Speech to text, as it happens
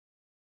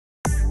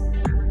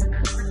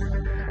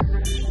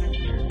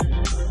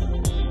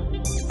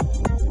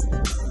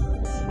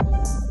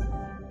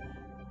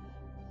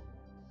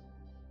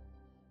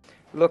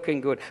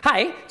Looking good.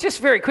 Hey, just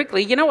very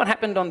quickly, you know what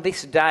happened on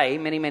this day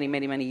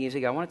many years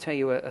ago? I want to tell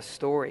you a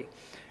story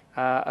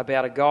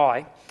about a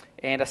guy.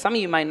 And some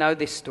of you may know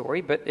this story,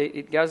 but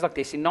it goes like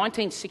this. In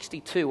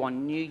 1962,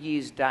 on New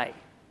Year's Day,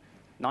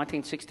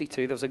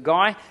 1962, there was a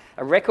guy,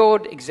 a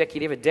record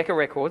executive at Decca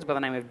Records by the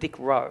name of Dick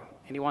Rowe.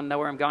 Anyone know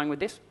where I'm going with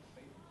this?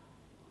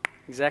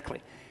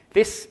 Exactly.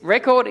 This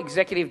record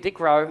executive, Dick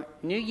Rowe,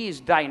 New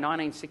Year's Day,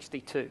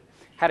 1962,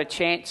 had a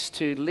chance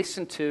to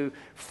listen to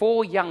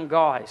 4 young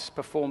guys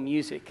perform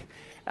music.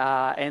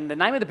 And the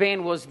name of the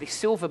band was the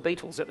Silver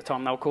Beatles at the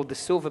time. They were called the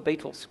Silver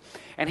Beatles.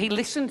 And he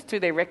listened to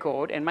their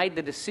record and made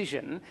the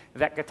decision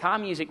that guitar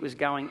music was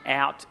going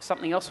out,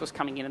 something else was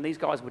coming in, and these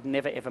guys would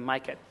never, ever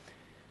make it.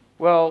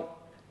 Well,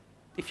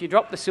 if you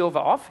drop the Silver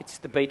off, it's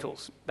the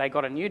Beatles. They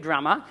got a new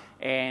drummer,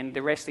 and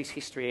the rest is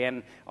history.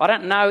 And I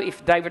don't know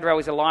if David Rowe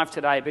is alive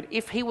today, but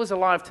if he was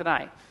alive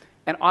today,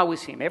 and I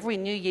was him, every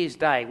New Year's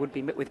Day would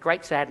be met with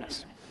great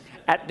sadness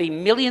at the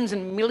millions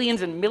and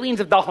millions and millions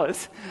of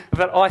dollars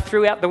that I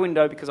threw out the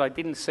window because I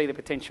didn't see the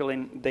potential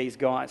in these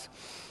guys.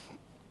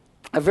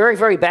 A very,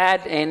 very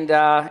bad and,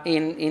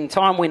 in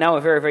time we know,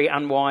 a very, very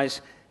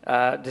unwise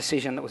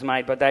decision that was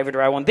made by David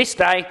Rowe on this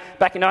day,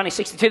 back in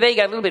 1962. There you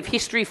go, a little bit of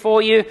history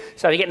for you.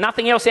 So if you get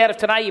nothing else out of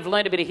today, you've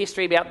learned a bit of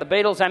history about the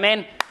Beatles.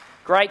 Amen.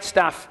 Great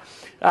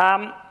stuff.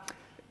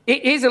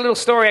 Here's a little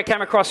story I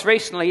came across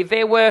recently.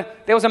 There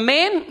was a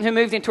man who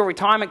moved into a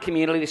retirement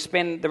community to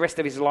spend the rest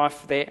of his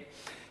life there.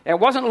 And it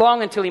wasn't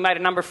long until he made a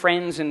number of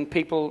friends and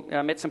people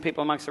met some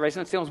people amongst the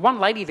residents. There was one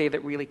lady there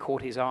that really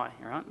caught his eye.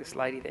 All right, this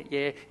lady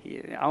there.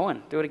 Yeah.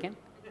 Owen, do it again.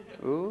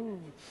 Ooh.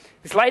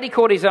 This lady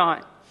caught his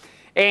eye.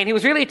 And he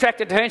was really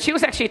attracted to her, and she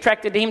was actually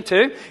attracted to him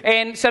too.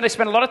 And so they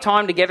spent a lot of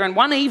time together. And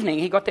one evening,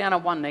 he got down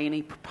on one knee and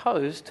he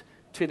proposed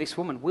to this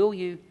woman, "Will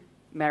you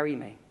marry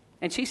me?"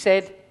 And she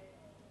said,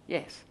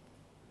 "Yes."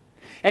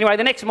 Anyway,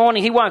 the next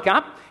morning he woke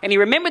up and he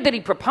remembered that he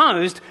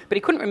proposed, but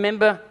he couldn't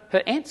remember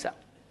her answer.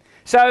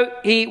 So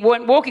he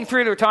went walking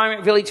through the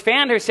retirement village,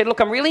 found her and said, "Look,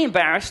 I'm really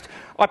embarrassed.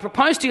 I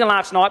proposed to you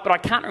last night, but I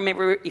can't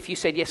remember if you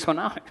said yes or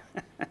no."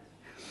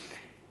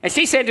 And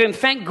she said to him,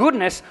 "Thank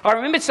goodness, I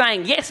remembered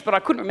saying yes, but I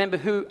couldn't remember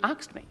who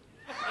asked me."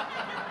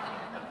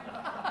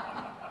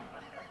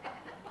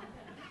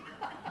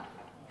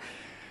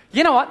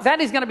 You know what?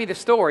 That is going to be the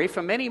story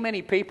for many,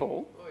 many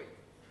people.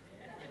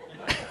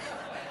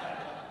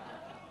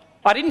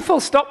 I didn't full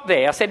stop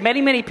there. I said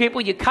many, many people.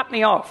 You cut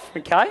me off,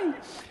 okay?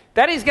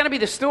 That is going to be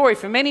the story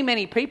for many,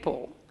 many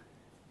people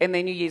in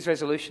their New Year's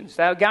resolutions.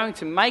 They are going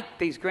to make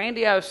these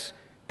grandiose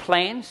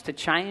plans to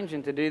change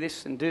and to do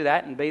this and do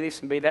that and be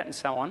this and be that and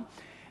so on.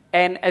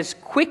 And as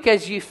quick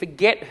as you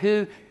forget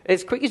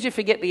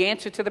the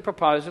answer to the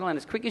proposal, and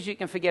as quick as you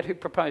can forget who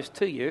proposed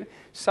to you,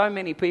 so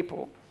many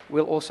people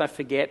will also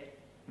forget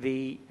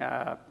the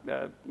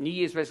New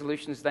Year's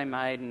resolutions they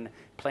made and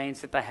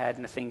plans that they had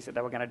and the things that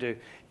they were going to do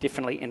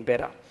differently and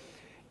better.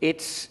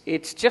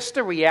 It's just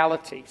a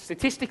reality.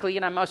 Statistically,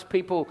 most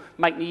people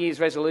make New Year's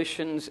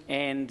resolutions,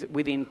 and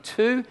within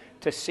 2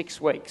 to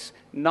 6 weeks,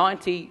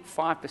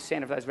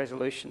 95% of those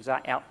resolutions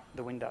are out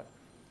the window.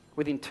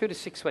 Within 2 to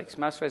 6 weeks,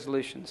 most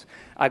resolutions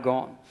are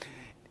gone.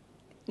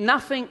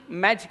 Nothing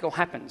magical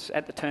happens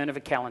at the turn of a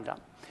calendar.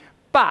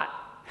 But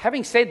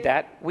having said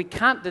that, we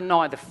can't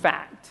deny the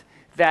fact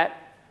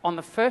that on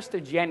the 1st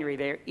of January,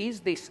 there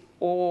is this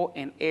awe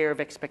and air of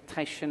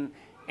expectation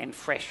and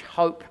fresh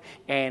hope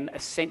and a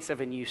sense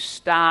of a new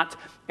start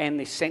and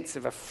this sense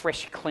of a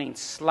fresh, clean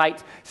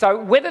slate. So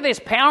whether there's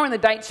power in the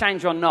date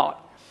change or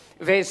not,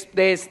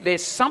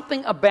 there's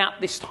something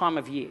about this time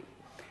of year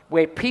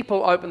where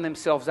people open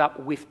themselves up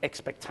with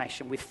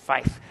expectation, with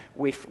faith,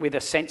 with a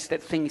sense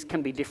that things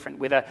can be different,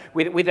 with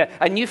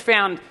a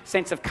newfound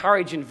sense of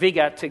courage and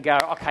vigour to go,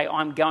 okay,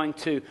 I'm going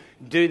to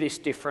do this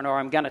different, or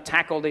I'm going to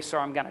tackle this, or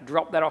I'm going to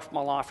drop that off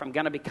my life, or I'm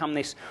going to become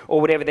this,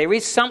 or whatever. There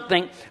is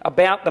something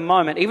about the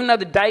moment. Even though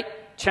the date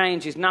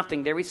change is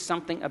nothing, there is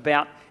something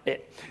about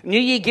it. New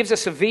Year gives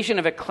us a vision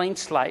of a clean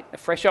slate, a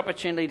fresh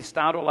opportunity to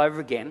start all over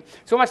again.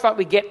 It's almost like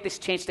we get this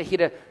chance to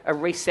hit a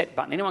reset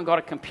button. Anyone got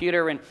a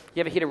computer and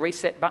you ever hit a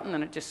reset button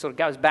and it just sort of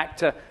goes back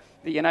to,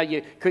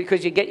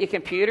 because you get your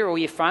computer or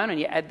your phone and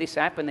you add this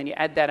app and then you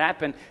add that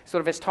app, and sort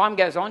of as time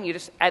goes on, you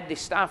just add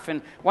this stuff,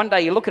 and one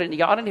day you look at it and you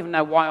go, I don't even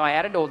know why I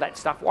added all that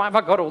stuff. Why have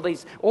I got all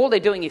these? All they're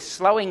doing is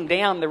slowing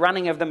down the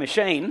running of the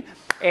machine,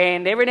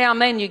 and every now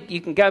and then you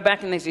can go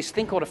back and there's this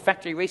thing called a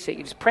factory reset.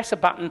 You just press a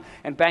button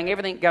and bang,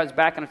 everything goes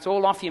back and it's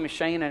all off your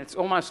machine, and it's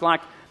almost like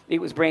it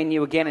was brand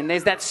new again. And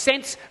there's that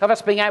sense of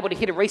us being able to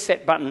hit a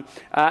reset button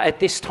at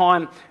this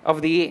time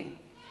of the year.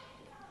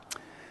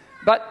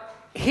 But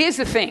here's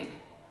the thing.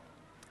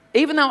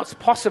 Even though it's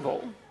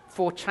possible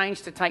for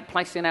change to take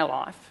place in our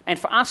life and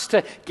for us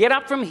to get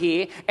up from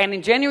here and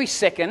in January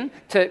 2nd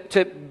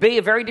to be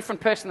a very different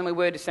person than we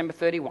were December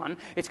 31,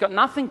 it's got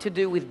nothing to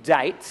do with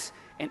dates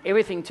and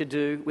everything to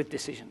do with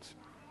decisions.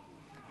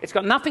 It's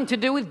got nothing to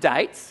do with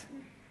dates,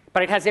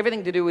 but it has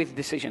everything to do with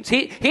decisions.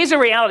 Here's a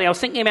reality. I was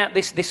thinking about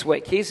this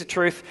week. Here's the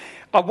truth.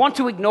 I want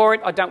to ignore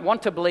it. I don't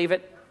want to believe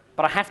it,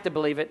 but I have to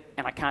believe it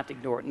and I can't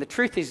ignore it. And the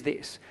truth is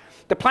this.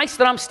 The place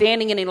that I'm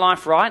standing in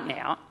life right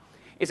now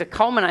is a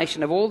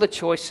culmination of all the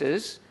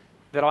choices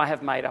that I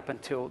have made up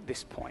until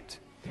this point.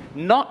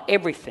 Not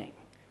everything.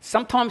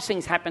 Sometimes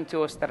things happen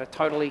to us that are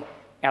totally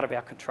out of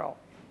our control.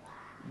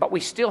 But we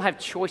still have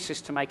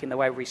choices to make in the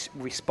way we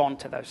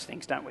respond to those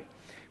things, don't we?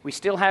 We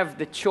still have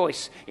the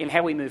choice in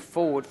how we move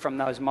forward from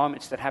those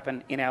moments that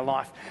happen in our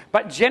life.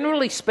 But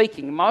generally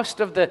speaking, most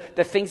of the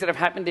things that have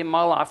happened in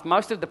my life,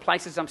 most of the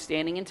places I'm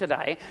standing in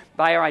today,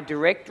 they are a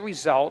direct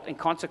result and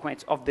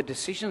consequence of the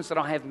decisions that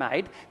I have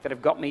made that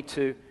have got me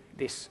to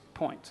this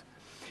point.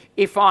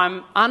 If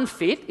I'm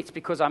unfit, it's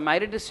because I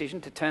made a decision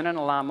to turn an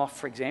alarm off,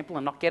 for example,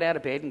 and not get out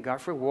of bed and go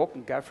for a walk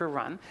and go for a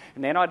run.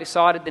 And then I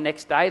decided the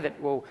next day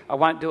that, well, I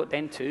won't do it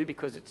then too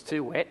because it's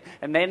too wet.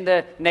 And then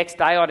the next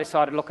day I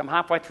decided, look, I'm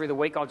halfway through the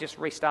week, I'll just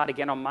restart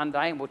again on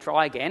Monday and we'll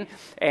try again.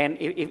 And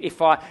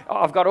if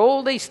I've got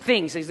all these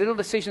things, these little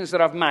decisions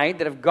that I've made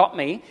that have got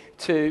me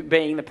to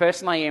being the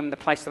person I am, the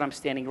place that I'm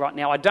standing right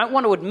now. I don't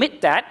want to admit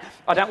that.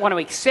 I don't want to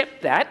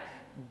accept that.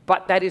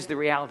 But that is the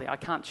reality. I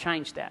can't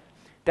change that.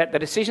 That the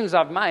decisions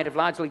I've made have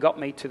largely got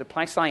me to the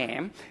place I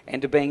am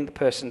and to being the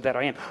person that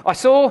I am. I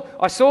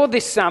saw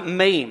this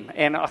meme,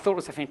 and I thought it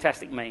was a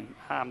fantastic meme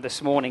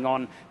this morning.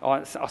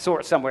 I saw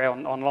it somewhere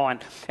online.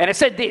 And it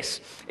said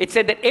this. It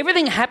said that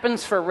everything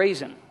happens for a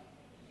reason.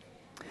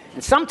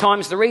 And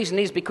sometimes the reason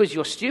is because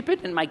you're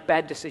stupid and make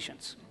bad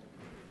decisions.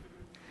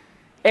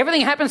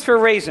 Everything happens for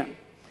a reason.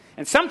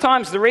 And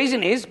sometimes the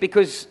reason is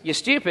because you're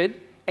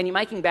stupid and you're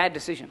making bad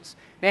decisions.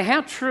 Now,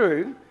 how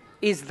true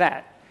is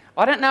that?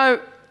 I don't know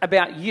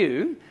about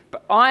you,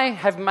 but I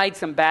have made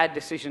some bad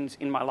decisions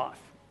in my life.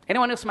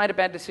 Anyone else made a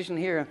bad decision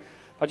here?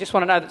 I just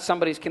want to know that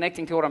somebody's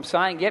connecting to what I'm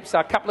saying. Yep, so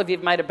a couple of you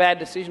have made a bad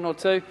decision or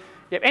two.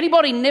 Yep,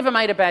 anybody never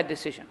made a bad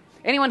decision?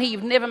 Anyone here,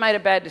 you've never made a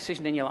bad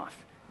decision in your life?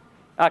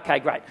 Okay,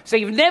 great. So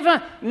you've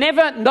never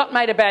not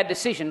made a bad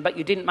decision, but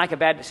you didn't make a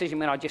bad decision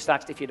when I just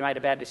asked if you'd made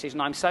a bad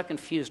decision. I'm so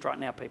confused right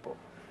now, people.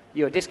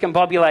 You're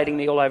discombobulating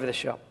me all over the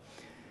shop.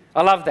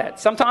 I love that.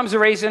 Sometimes the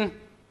reason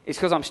is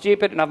because I'm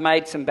stupid and I've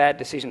made some bad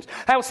decisions.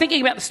 Hey, I was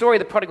thinking about the story of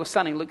the prodigal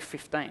son in Luke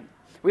 15.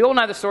 We all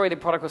know the story of the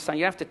prodigal son.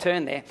 You don't have to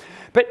turn there.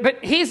 But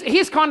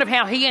here's kind of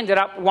how he ended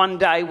up one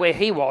day where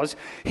he was.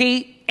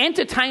 He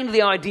entertained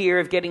the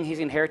idea of getting his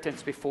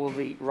inheritance before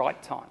the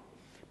right time.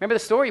 Remember the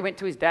story? He went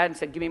to his dad and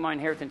said, give me my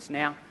inheritance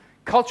now.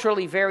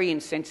 Culturally very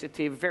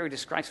insensitive, very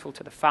disgraceful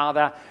to the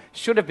father,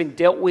 should have been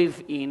dealt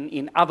with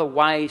in other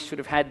ways, should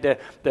have had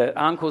the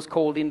uncles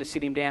called in to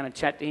sit him down and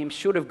chat to him,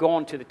 should have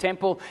gone to the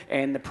temple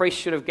and the priest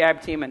should have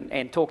grabbed him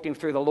and talked him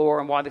through the law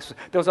and why this was.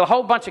 There was a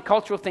whole bunch of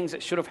cultural things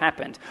that should have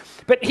happened.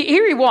 But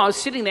here he was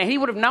sitting there, he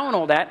would have known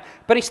all that,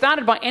 but he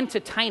started by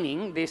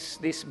entertaining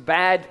this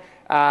bad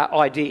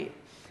idea.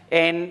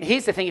 And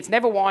here's the thing, it's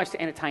never wise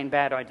to entertain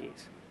bad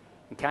ideas,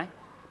 okay?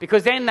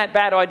 Because then that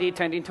bad idea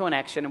turned into an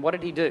action, and what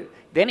did he do?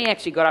 Then he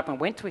actually got up and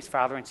went to his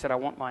father and said, I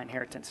want my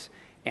inheritance,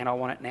 and I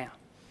want it now.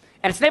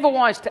 And it's never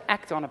wise to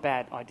act on a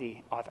bad idea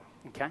either,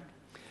 okay?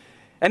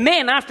 And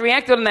then after he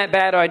acted on that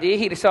bad idea,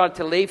 he decided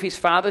to leave his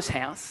father's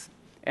house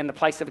and the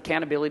place of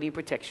accountability and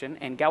protection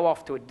and go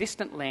off to a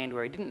distant land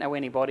where he didn't know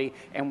anybody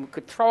and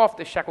could throw off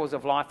the shackles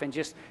of life and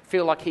just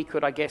feel like he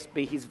could, I guess,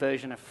 be his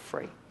version of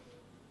free.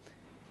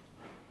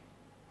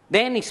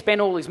 Then he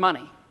spent all his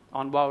money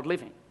on wild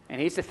living. And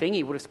here's the thing,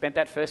 he would have spent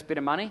that first bit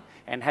of money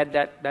and had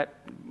that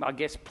I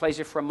guess,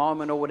 pleasure for a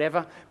moment or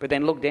whatever, but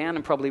then looked down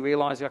and probably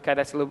realised, okay,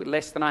 that's a little bit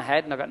less than I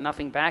had and I got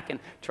nothing back,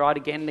 and tried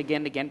again and again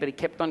and again, but he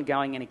kept on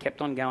going and he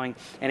kept on going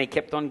and he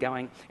kept on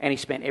going and he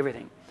spent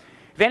everything.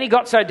 Then he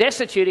got so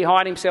destitute, he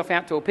hired himself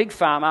out to a pig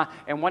farmer,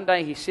 and one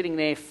day he's sitting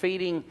there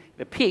feeding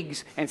the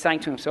pigs and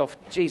saying to himself,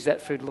 geez,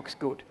 that food looks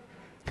good.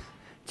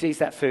 Geez,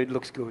 that food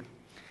looks good.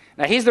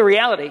 Now here's the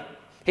reality.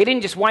 He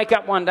didn't just wake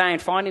up one day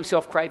and find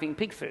himself craving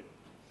pig food.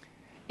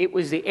 It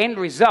was the end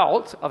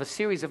result of a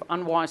series of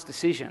unwise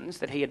decisions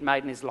that he had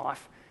made in his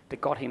life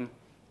that got him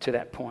to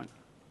that point.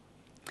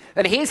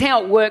 And here's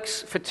how it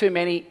works for too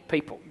many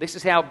people. This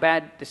is how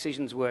bad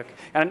decisions work.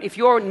 And if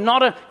you're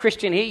not a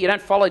Christian here, you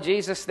don't follow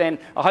Jesus, then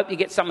I hope you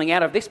get something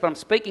out of this. But I'm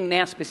speaking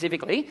now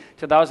specifically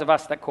to those of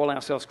us that call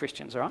ourselves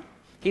Christians, all right?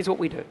 Here's what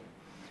we do.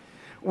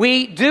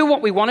 We do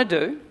what we want to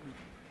do.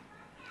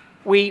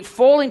 We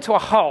fall into a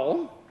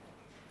hole,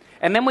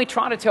 and then we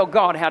try to tell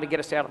God how to get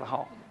us out of the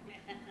hole.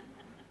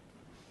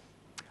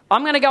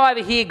 I'm going to go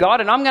over here,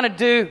 God, and I'm going to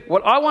do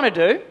what I want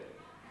to do.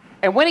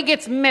 And when it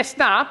gets messed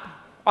up,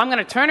 I'm going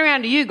to turn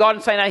around to you, God,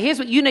 and say, now, here's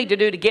what you need to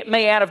do to get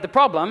me out of the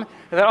problem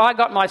that I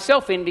got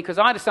myself in because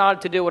I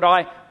decided to do what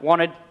I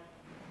wanted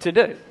to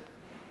do.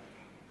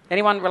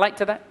 Anyone relate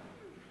to that?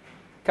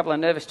 A couple of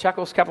nervous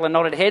chuckles, a couple of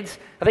nodded heads.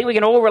 I think we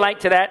can all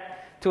relate to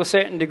that to a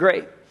certain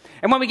degree.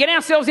 And when we get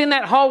ourselves in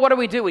that hole, what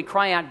do? We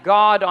cry out,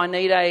 God, I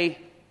need a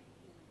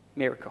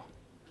miracle.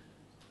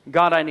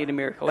 God, I need a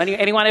miracle.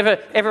 Anyone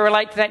ever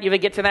relate to that? You ever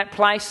get to that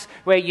place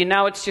where you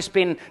know it's just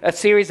been a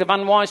series of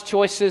unwise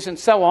choices and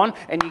so on,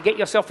 and you get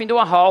yourself into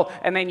a hole,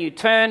 and then you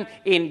turn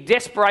in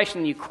desperation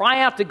and you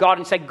cry out to God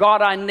and say,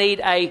 God, I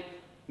need a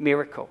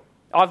miracle.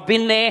 I've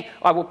been there.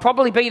 I will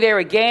probably be there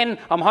again.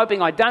 I'm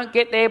hoping I don't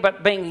get there,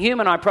 but being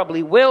human, I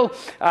probably will.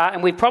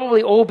 And we've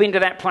probably all been to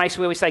that place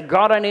where we say,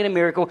 God, I need a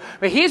miracle.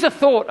 But here's a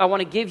thought I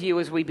want to give you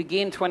as we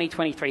begin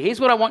 2023. Here's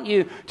what I want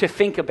you to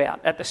think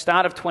about at the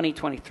start of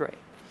 2023.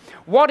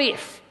 What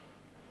if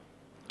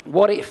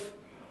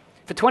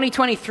for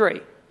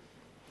 2023,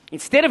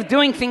 instead of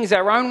doing things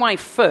our own way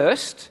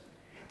first,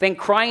 then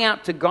crying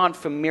out to God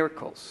for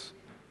miracles?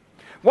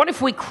 What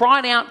if we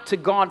cried out to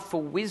God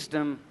for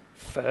wisdom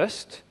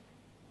first,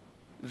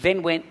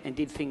 then went and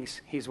did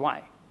things his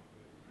way?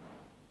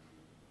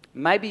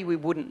 Maybe we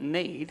wouldn't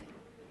need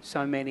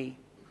so many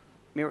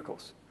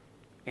miracles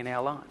in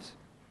our lives.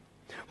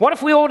 What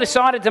if we all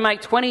decided to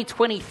make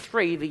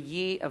 2023 the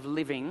year of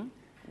living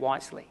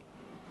wisely?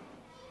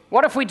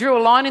 What if we drew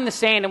a line in the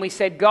sand and we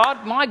said,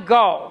 God, my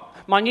goal,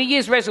 my New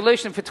Year's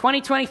resolution for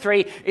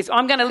 2023 is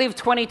I'm going to live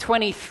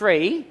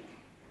 2023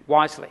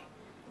 wisely.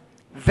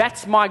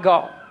 That's my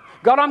goal.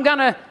 God, I'm going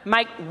to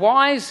make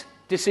wise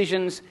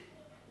decisions,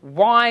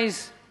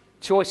 wise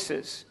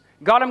choices.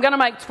 God, I'm going to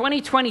make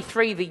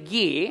 2023 the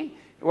year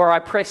where I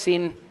press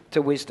in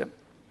to wisdom.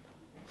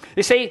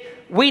 You see,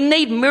 we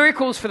need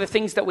miracles for the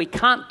things that we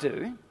can't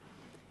do,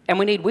 and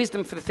we need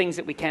wisdom for the things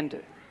that we can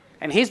do.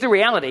 And here's the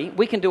reality: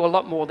 we can do a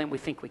lot more than we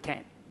think we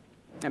can.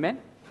 Amen?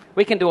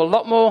 We can do a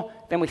lot more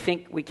than we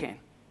think we can.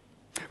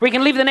 We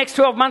can live the next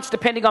 12 months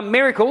depending on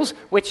miracles,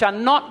 which are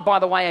not, by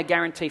the way, a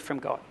guarantee from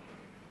God.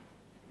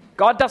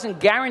 God doesn't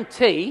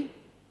guarantee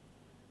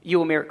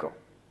you a miracle.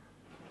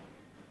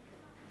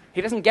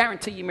 He doesn't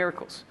guarantee you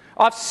miracles.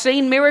 I've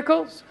seen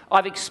miracles.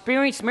 I've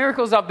experienced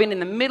miracles. I've been in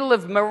the middle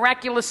of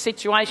miraculous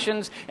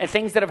situations and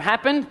things that have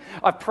happened.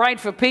 I've prayed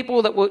for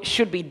people that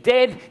should be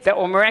dead, that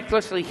were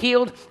miraculously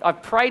healed.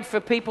 I've prayed for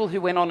people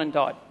who went on and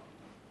died.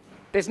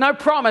 There's no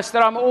promise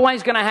that I'm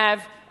always going to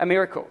have a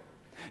miracle.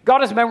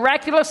 God has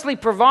miraculously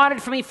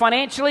provided for me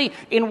financially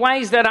in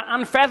ways that are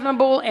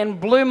unfathomable and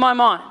blew my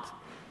mind.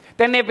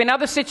 Then there have been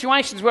other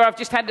situations where I've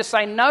just had to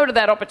say no to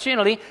that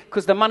opportunity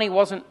because the money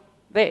wasn't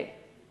there.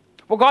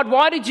 Well, God,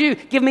 why did you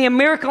give me a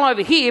miracle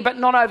over here but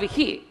not over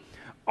here?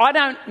 I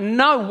don't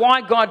know why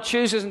God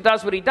chooses and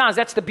does what he does.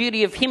 That's the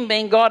beauty of him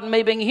being God and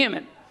me being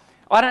human.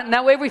 I don't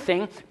know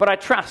everything, but I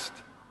trust.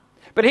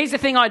 But here's the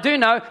thing I do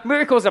know: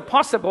 miracles are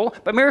possible,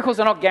 but miracles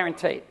are not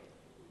guaranteed.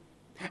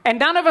 And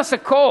none of us are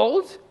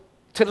called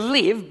to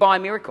live by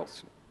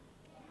miracles.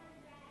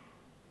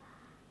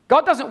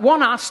 God doesn't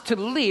want us to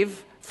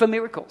live for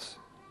miracles.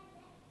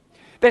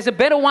 There's a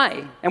better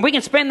way, and we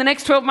can spend the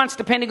next 12 months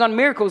depending on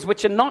miracles,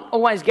 which are not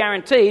always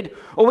guaranteed,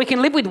 or we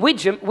can live with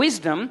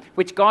wisdom,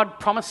 which God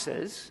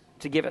promises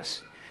to give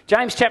us.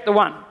 James chapter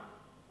 1,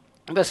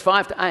 verse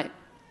 5 to 8.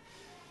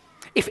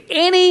 If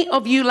any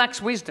of you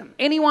lacks wisdom,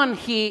 anyone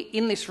here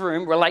in this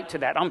room relate to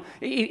that?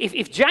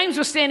 If James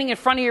was standing in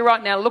front of you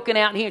right now, looking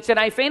out here and said,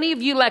 hey, if any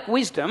of you lack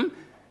wisdom,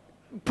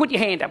 put your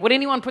hand up. Would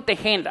anyone put their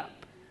hand up?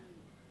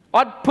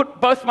 I'd put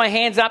both my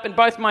hands up and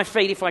both my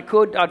feet. If I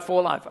could, I'd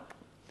fall over.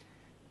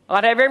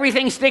 I'd have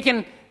everything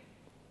sticking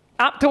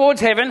up towards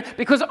heaven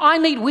because I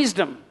need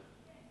wisdom.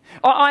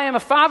 I am a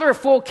father of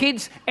 4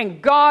 kids,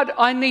 and God,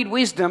 I need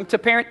wisdom to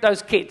parent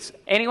those kids.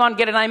 Anyone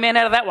get an amen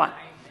out of that one?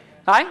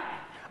 Hey?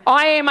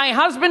 I am a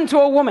husband to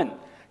a woman.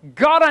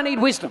 God, I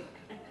need wisdom.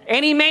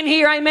 Any men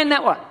here, amen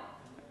that one?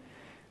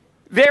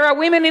 There are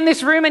women in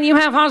this room and you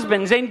have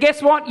husbands, and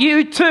guess what?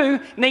 You too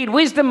need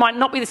wisdom. Might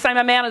not be the same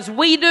amount as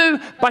we do,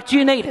 but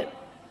you need it.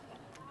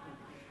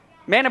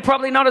 Men are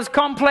probably not as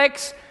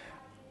complex.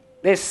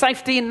 There's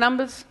safety in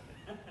numbers.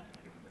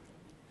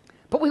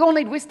 But we all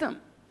need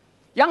wisdom.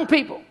 Young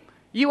people,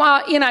 you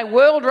are in a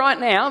world right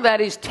now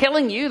that is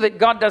telling you that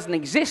God doesn't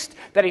exist,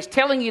 that is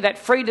telling you that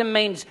freedom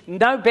means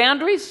no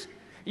boundaries.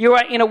 You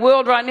are in a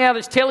world right now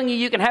that's telling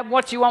you can have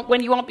what you want,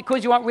 when you want,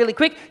 because you want really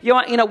quick. You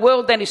are in a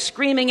world that is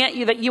screaming at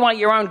you that you are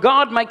your own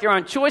God, make your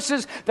own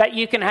choices, that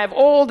you can have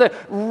all the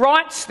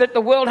rights that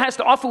the world has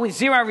to offer with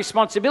zero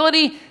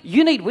responsibility.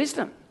 You need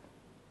wisdom.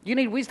 You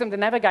need wisdom to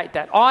navigate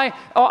that. I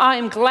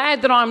am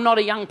glad that I'm not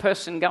a young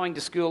person going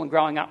to school and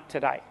growing up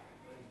today.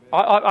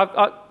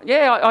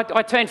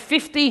 I turned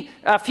 50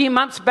 a few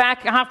months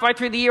back. Halfway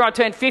through the year, I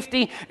turned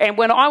 50. And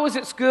when I was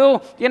at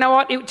school, you know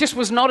what? It just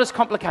was not as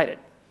complicated.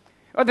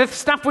 The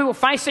stuff we were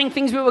facing,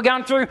 things we were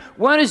going through,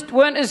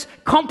 weren't as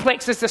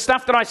complex as the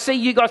stuff that I see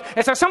you guys.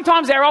 And so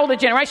sometimes our older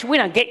generation, we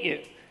don't get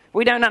you.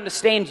 We don't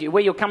understand you,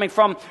 where you're coming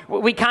from.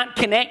 We can't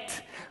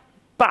connect.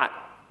 But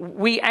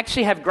we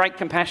actually have great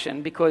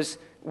compassion because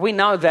we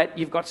know that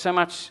you've got so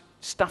much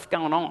stuff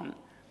going on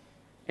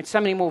and so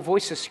many more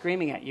voices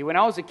screaming at you. When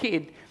I was a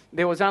kid,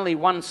 there was only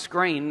one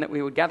screen that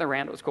we would gather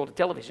around. It was called a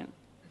television.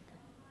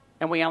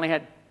 And we only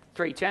had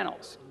 3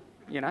 channels.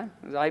 You know,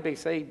 it was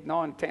ABC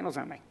 9, 10 or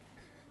something.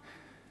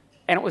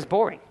 And it was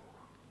boring.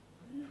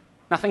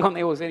 Nothing on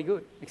there was any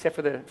good, except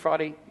for the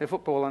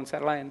football on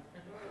Saturday. And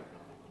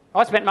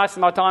I spent most of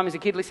my time as a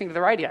kid listening to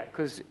the radio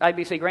because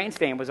ABC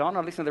Grandstand was on.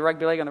 I listened to the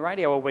rugby league on the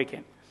radio all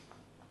weekend.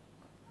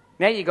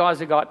 Now you guys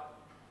have got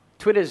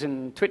Twitters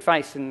and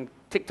Twitface and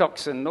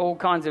TikToks and all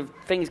kinds of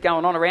things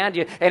going on around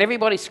you, and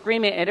everybody's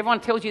screaming, and everyone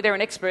tells you they're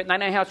an expert and they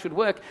know how it should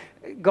work.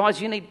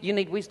 Guys, you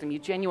need wisdom. You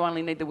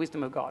genuinely need the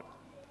wisdom of God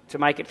to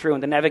make it through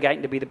and to navigate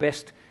and to be the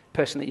best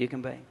person that you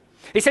can be.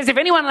 He says, if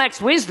anyone lacks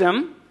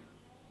wisdom,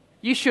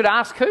 you should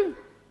ask who?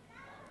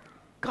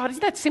 God,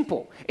 isn't that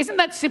simple? Isn't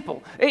that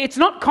simple? It's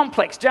not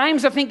complex.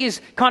 James, I think,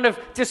 is kind of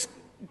just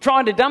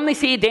trying to dumb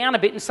this here down a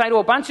bit and say to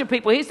a bunch of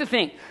people, here's the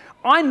thing.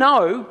 I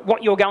know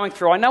what you're going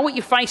through. I know what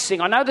you're facing.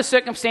 I know the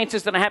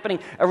circumstances that are happening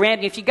around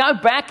you. If you go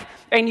back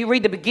and you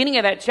read the beginning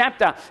of that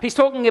chapter, he's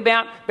talking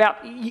about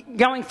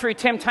going through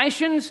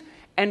temptations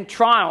and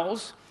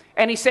trials.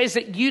 And he says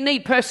that you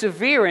need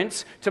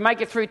perseverance to make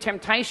it through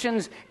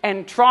temptations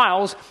and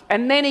trials.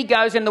 And then he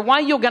goes, and the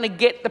way you're going to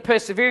get the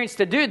perseverance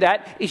to do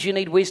that is you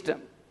need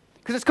wisdom.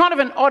 Because it's kind of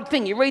an odd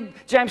thing. You read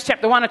James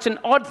chapter 1, it's an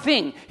odd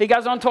thing. He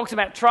goes on, talks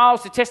about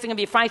trials, the testing of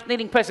your faith,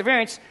 needing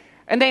perseverance.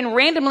 And then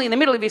randomly in the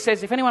middle of it, he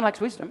says, if anyone lacks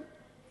wisdom.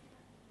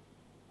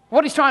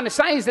 What he's trying to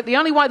say is that the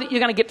only way that you're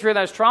going to get through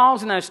those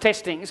trials and those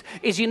testings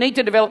is you need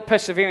to develop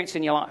perseverance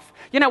in your life.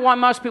 You know why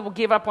most people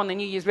give up on their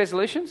New Year's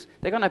resolutions?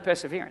 They've got no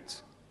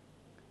perseverance.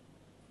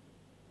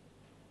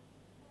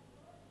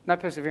 No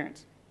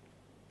perseverance.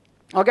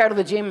 I'll go to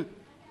the gym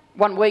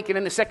one week and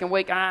in the second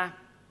week,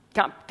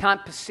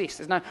 can't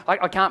persist.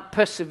 I can't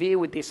persevere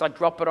with this. I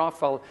drop it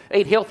off. I'll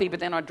eat healthy, but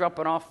then I drop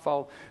it off.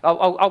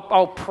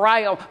 I'll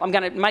pray. I'm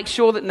going to make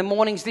sure that in the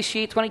mornings this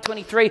year,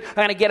 2023, I'm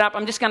going to get up.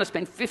 I'm just going to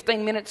spend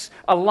 15 minutes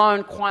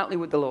alone quietly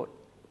with the Lord.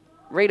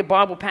 Read a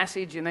Bible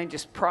passage and then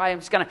just pray. I'm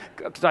just going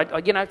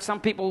to,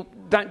 some people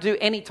don't do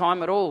any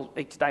time at all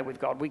each day with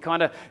God.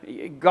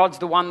 God's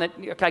the one that,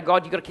 okay,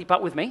 God, you've got to keep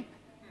up with me.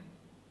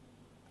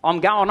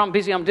 I'm going, I'm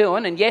busy, I'm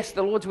doing. And yes,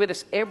 the Lord's with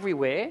us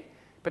everywhere.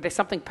 But there's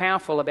something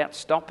powerful about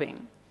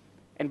stopping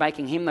and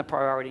making him the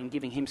priority and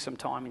giving him some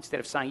time instead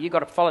of saying, you've got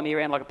to follow me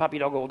around like a puppy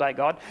dog all day,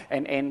 God,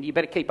 and you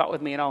better keep up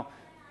with me and I'll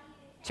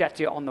chat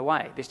to you on the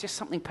way. There's just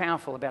something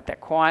powerful about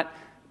that quiet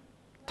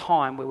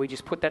time where we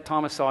just put that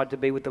time aside to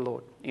be with the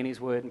Lord in his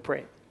word and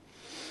prayer.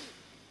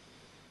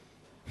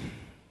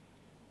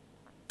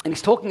 And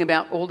he's talking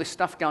about all this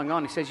stuff going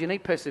on. He says, you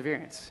need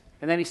perseverance.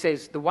 And then he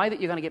says, the way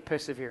that you're going to get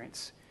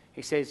perseverance,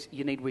 he says,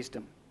 you need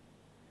wisdom.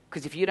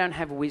 Because if you don't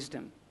have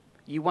wisdom,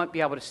 you won't be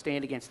able to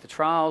stand against the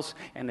trials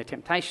and the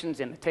temptations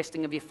and the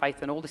testing of your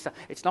faith and all this stuff.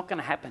 It's not going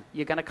to happen.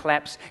 You're going to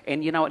collapse.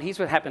 And you know what? Here's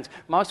what happens.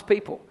 Most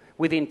people,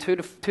 within 2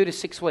 to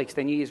 6 weeks,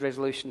 their New Year's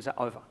resolutions are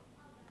over.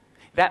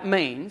 That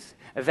means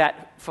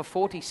that for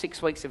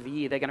 46 weeks of the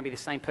year, they're going to be the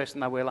same person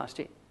they were last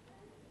year.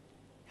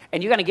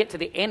 And you're going to get to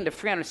the end of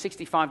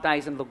 365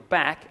 days and look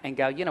back and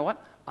go, you know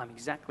what? I'm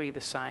exactly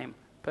the same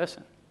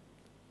person.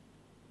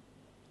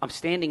 I'm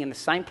standing in the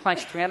same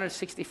place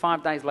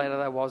 365 days later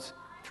than I was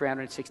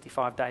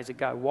 365 days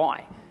ago.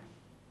 Why?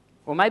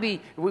 Well,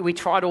 maybe we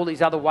tried all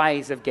these other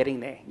ways of getting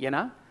there, you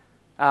know?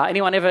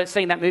 Anyone ever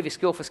seen that movie,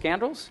 School for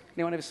Scoundrels?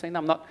 Anyone ever seen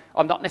that?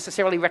 I'm not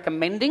necessarily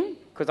recommending,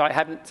 because I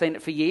haven't seen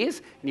it for years.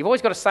 And you've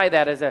always got to say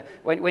that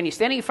when you're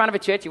standing in front of a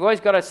church, you've always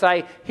got to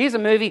say, here's a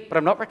movie, but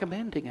I'm not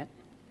recommending it.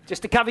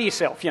 Just to cover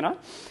yourself, you know?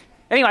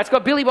 Anyway, it's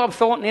got Billy Bob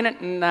Thornton in it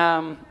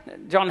and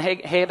John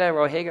Hager,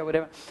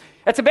 whatever.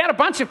 It's about a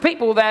bunch of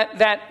people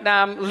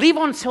that live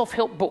on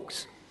self-help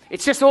books.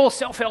 It's just all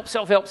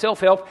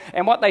self-help.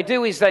 And what they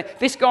do is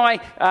this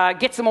guy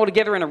gets them all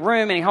together in a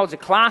room and he holds a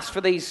class for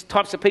these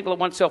types of people that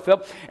want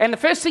self-help. And the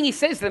first thing he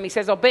says to them, he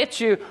says, I'll bet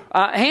you,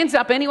 hands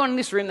up anyone in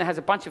this room that has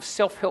a bunch of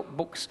self-help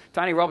books,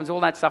 Tony Robbins,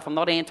 all that stuff. I'm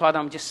not anti them,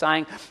 I'm just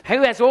saying,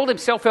 who has all them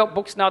self-help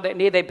books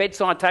near their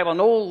bedside table, and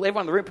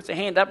everyone in the room puts their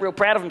hand up, real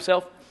proud of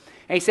himself.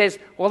 And he says,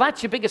 well,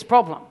 that's your biggest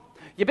problem.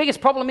 Your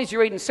biggest problem is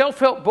you're reading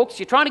self-help books,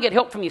 you're trying to get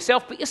help from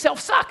yourself, but yourself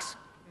sucks.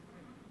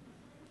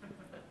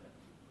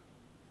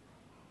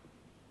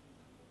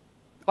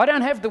 I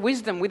don't have the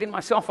wisdom within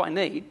myself I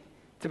need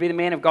to be the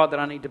man of God that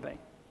I need to be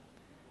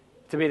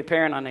the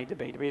parent I need to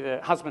be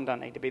the husband I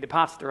need to be, the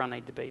pastor I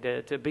need to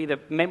be the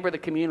member of the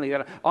community.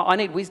 That I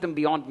need wisdom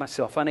beyond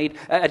myself. I need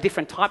a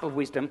different type of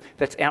wisdom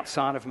that's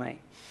outside of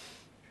me.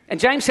 And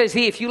James says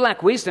here, if you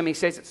lack wisdom, he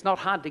says it's not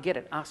hard to get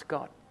it. Ask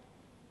God.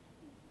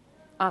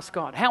 Ask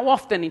God. How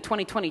often in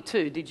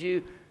 2022 did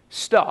you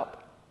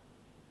stop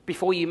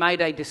before you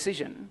made a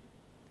decision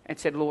and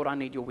said, Lord, I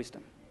need your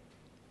wisdom?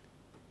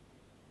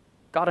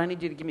 God, I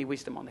need you to give me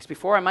wisdom on this.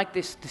 Before I make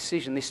this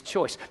decision, this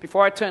choice,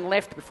 before I turn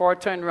left, before I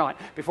turn right,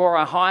 before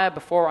I hire,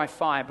 before I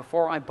fire,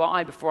 before I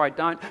buy, before I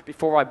don't,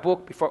 before I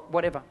book, before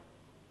whatever.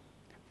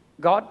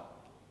 God,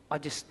 I'm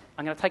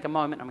going to take a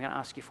moment and I'm going to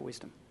ask you for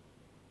wisdom.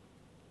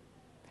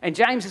 And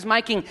James is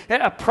making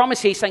a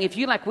promise here saying, if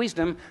you lack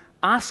wisdom,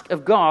 ask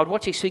of God,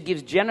 watch this, who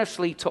gives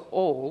generously to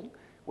all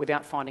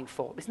without finding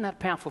fault. Isn't that a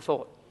powerful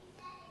thought?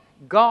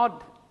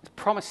 God is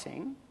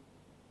promising,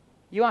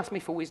 you ask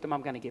me for wisdom,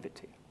 I'm going to give it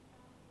to you.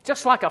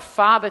 Just like a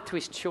father to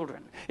his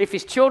children. If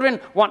his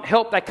children want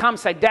help, they come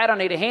say, Dad, I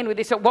need a hand with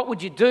this. What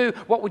would you do?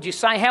 What would you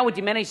say? How would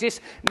you manage this?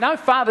 No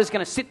father's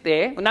going to sit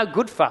there, or no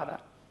good father,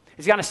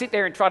 He's going to sit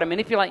there and try to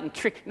manipulate and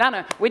trick.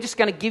 No, we're just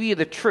going to give you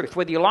the truth.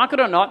 Whether you like it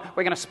or not,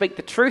 we're going to speak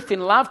the truth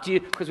in love to you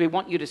because we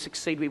want you to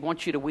succeed. We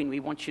want you to win. We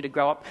want you to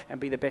grow up and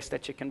be the best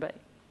that you can be.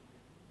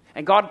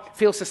 And God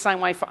feels the same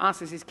way for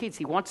us as his kids.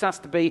 He wants us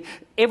to be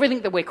everything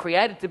that we're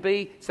created to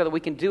be so that we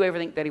can do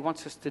everything that he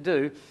wants us to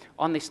do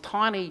on this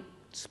tiny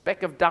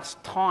speck of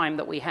dust time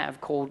that we have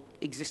called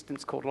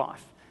existence, called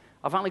life.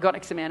 I've only got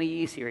X amount of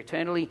years here.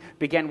 Eternity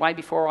began way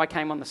before I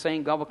came on the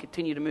scene. God will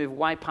continue to move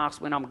way past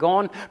when I'm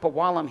gone. But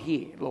while I'm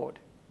here, Lord,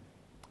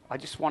 I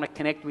just want to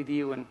connect with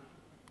you and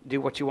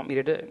do what you want me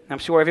to do. I'm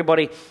sure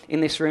everybody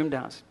in this room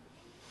does.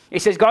 He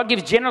says, God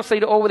gives generously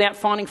to all without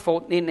finding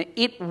fault, and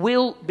it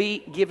will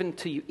be given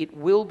to you. It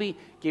will be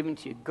given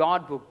to you.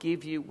 God will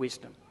give you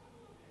wisdom.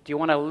 Do you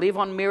want to live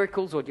on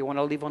miracles or do you want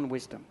to live on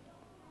wisdom?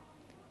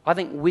 I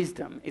think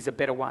wisdom is a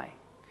better way.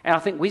 And I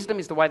think wisdom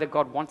is the way that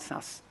God wants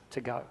us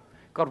to go.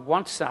 God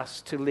wants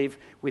us to live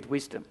with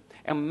wisdom.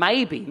 And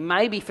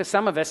maybe for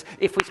some of us,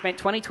 if we spent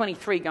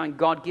 2023 going,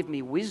 God, give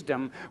me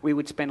wisdom, we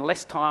would spend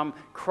less time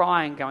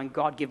crying going,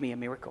 God, give me a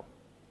miracle.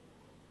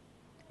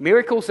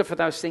 Miracles are for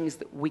those things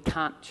that we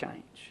can't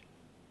change.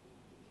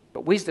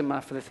 But wisdom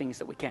are for the things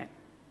that we can.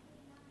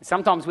 And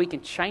sometimes we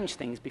can change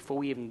things before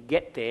we even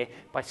get there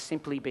by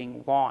simply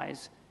being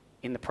wise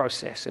in the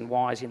process and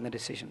wise in the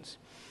decisions.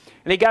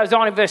 And he goes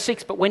on in verse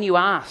 6, but when you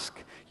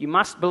ask, you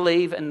must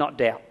believe and not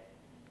doubt.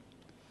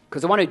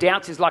 Because the one who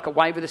doubts is like a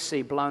wave of the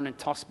sea blown and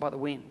tossed by the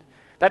wind.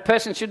 That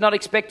person should not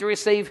expect to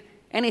receive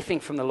anything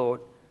from the Lord.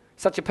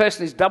 Such a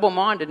person is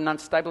double-minded and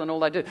unstable in all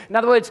they do. In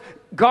other words,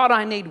 God,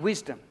 I need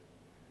wisdom.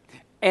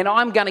 And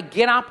I'm going to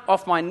get up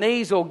off my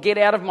knees or get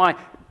out of my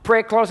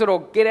prayer closet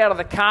or get out of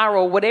the car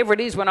or whatever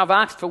it is when I've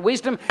asked for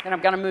wisdom, and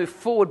I'm going to move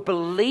forward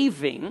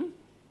believing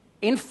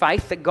in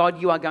faith that,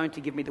 God, you are going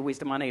to give me the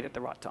wisdom I need at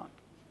the right time.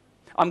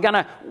 I'm going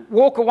to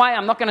walk away.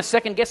 I'm not going to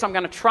second guess. I'm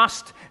going to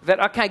trust that,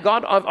 okay,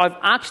 God, I've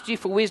asked you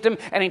for wisdom,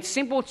 and in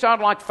simple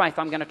childlike faith,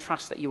 I'm going to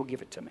trust that you will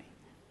give it to me.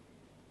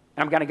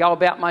 And I'm going to go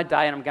about my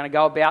day, and I'm going to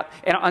go about,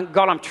 and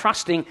God, I'm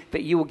trusting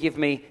that you will give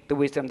me the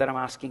wisdom that I'm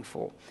asking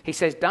for. He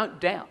says,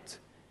 don't doubt.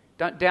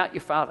 Don't doubt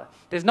your Father.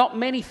 There's not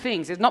many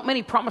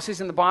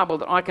promises in the Bible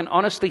that I can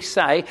honestly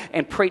say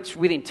and preach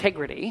with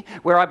integrity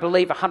where I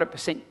believe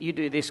 100% you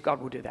do this,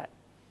 God will do that.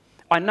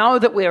 I know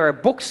that there are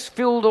books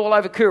filled all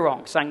over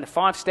Koorong saying the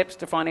 5 steps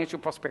to financial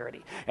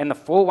prosperity and the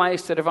 4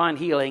 ways to divine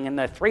healing and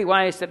the 3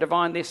 ways to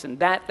divine this and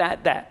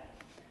that.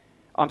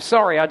 I'm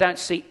sorry, I don't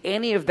see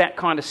any of that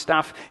kind of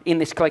stuff in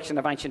this collection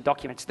of ancient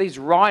documents. These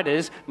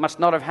writers must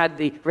not have had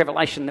the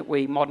revelation that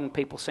we modern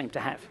people seem to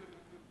have.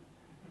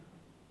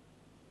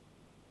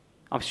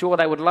 I'm sure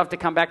they would love to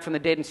come back from the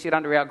dead and sit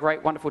under our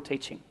great, wonderful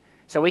teaching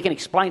so we can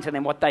explain to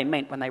them what they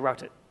meant when they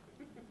wrote it.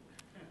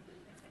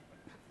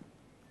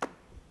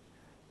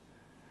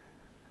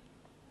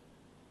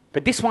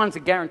 But this one's a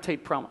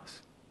guaranteed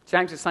promise.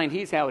 James is saying,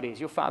 here's how it is.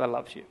 Your Father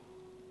loves you.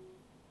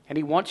 And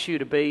he wants you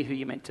to be who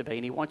you're meant to be.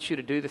 And he wants you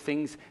to do the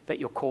things that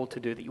you're called to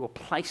do, that you were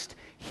placed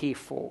here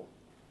for.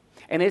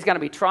 And there's going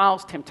to be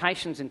trials,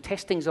 temptations, and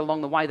testings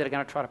along the way that are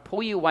going to try to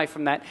pull you away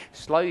from that,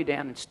 slow you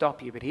down and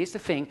stop you. But here's the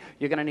thing.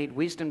 You're going to need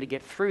wisdom to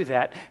get through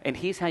that. And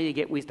here's how you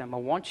get wisdom. I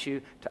want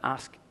you to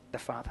ask the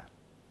Father.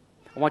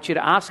 I want you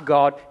to ask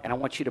God, and I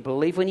want you to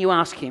believe when you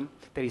ask him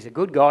that he's a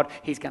good God,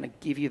 he's going to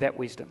give you that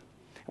wisdom.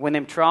 When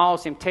them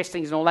trials, them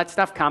testings and all that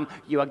stuff come,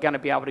 you are going to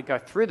be able to go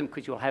through them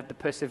because you'll have the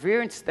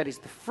perseverance that is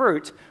the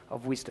fruit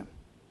of wisdom.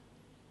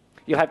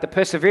 You'll have the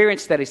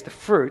perseverance that is the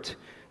fruit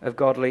of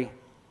godly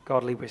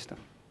wisdom.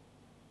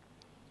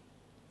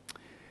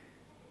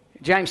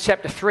 James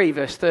chapter 3,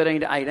 verse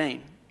 13 to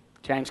 18.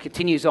 James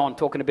continues on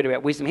talking a bit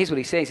about wisdom. Here's what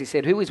he says. He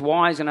said, who is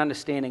wise and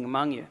understanding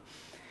among you?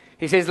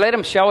 He says, let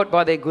them show it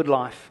by their good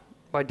life,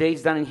 by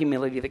deeds done in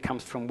humility that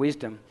comes from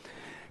wisdom.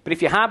 But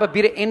if you harbour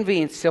bitter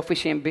envy and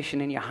selfish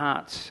ambition in your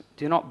hearts,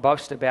 do not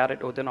boast about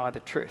it or deny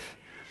the truth.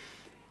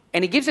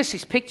 And he gives us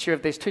this picture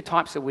of there's 2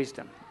 types of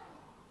wisdom.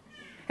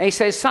 And he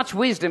says, such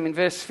wisdom, in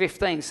verse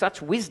 15,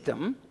 such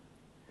wisdom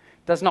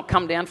does not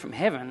come down from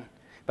heaven,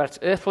 but it's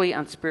earthly,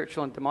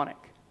 unspiritual, and demonic.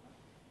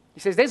 He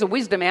says there's a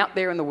wisdom out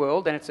there in the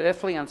world, and it's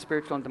earthly,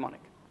 unspiritual, and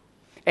demonic.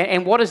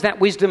 And what does that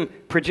wisdom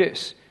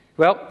produce?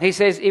 Well, he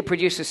says it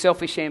produces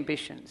selfish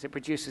ambitions, it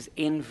produces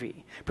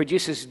envy,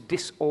 produces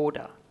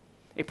disorder.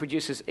 It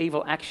produces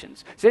evil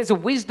actions. So there's a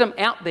wisdom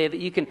out there that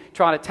you can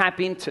try to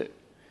tap into.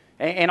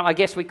 And I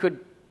guess we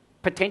could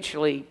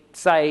potentially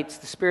say it's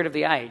the spirit of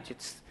the age.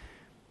 It's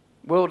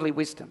worldly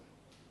wisdom.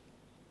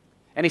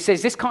 And he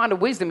says this kind of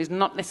wisdom is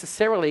not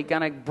necessarily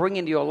going to bring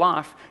into your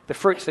life the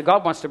fruits that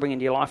God wants to bring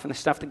into your life and the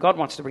stuff that God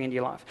wants to bring into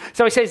your life.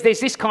 So he says there's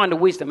this kind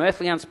of wisdom,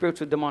 earthly,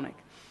 unspiritual, demonic.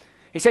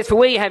 He says, for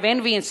where you have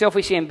envy and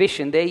selfish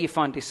ambition, there you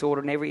find disorder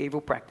and every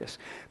evil practice.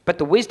 But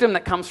the wisdom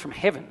that comes from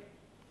heaven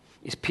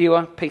is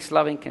pure,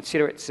 peace-loving,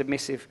 considerate,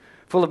 submissive,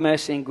 full of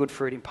mercy and good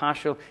fruit,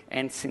 impartial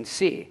and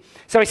sincere.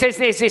 So he says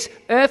there's this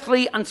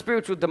earthly,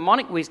 unspiritual,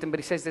 demonic wisdom, but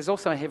he says there's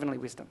also a heavenly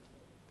wisdom.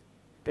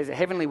 There's a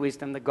heavenly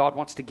wisdom that God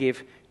wants to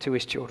give to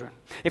his children.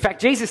 In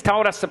fact, Jesus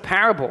told us a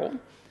parable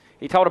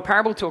He told a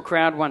parable to a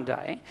crowd one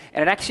day,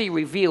 and it actually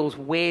reveals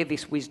where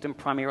this wisdom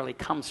primarily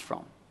comes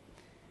from.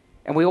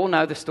 And we all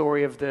know the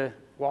story of the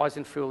wise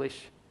and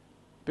foolish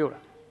builder.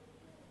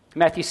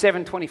 Matthew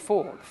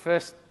 7:24, the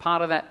first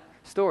part of that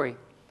story,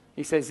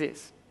 he says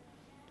this.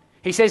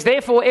 He says,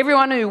 therefore,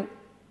 everyone who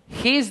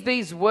hears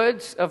these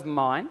words of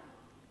mine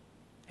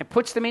and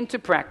puts them into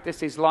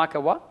practice is like a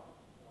what?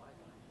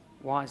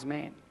 Wise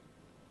man.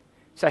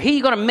 So here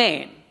you got a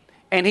man,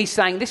 and he's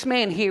saying this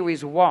man here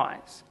is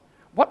wise.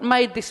 What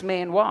made this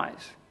man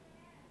wise?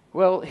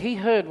 Well, he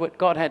heard what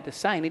God had to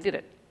say, and he did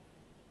it.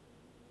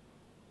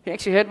 He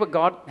actually heard what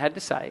God had to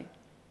say,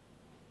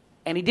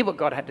 and he did what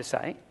God had to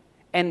say,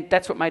 and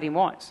that's what made him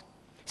wise.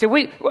 So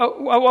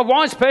a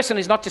wise person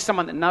is not just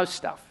someone that knows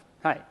stuff.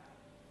 Hey,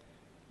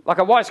 like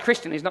a wise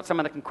Christian is not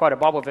someone that can quote a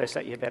Bible verse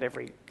at you about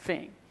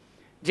everything.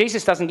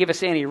 Jesus doesn't give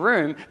us any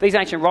room. These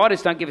ancient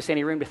writers don't give us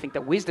any room to think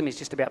that wisdom is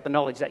just about the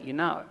knowledge that you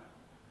know.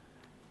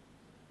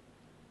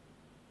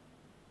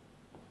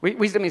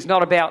 Wisdom is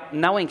not about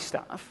knowing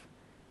stuff.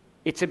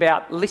 It's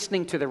about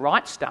listening to the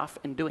right stuff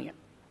and doing it.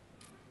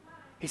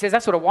 He says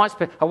that's what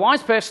a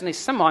wise person is,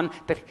 someone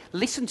that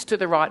listens to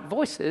the right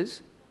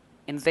voices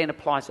and then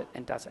applies it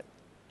and does it.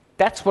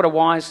 That's what a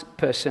wise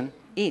person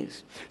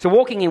is. So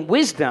walking in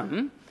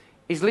wisdom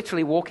is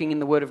literally walking in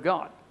the Word of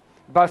God.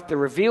 Both the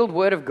revealed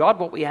Word of God,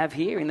 what we have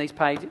here in these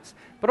pages,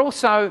 but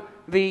also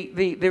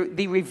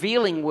the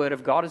revealing Word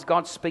of God as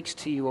God speaks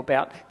to you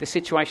about the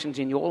situations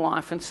in your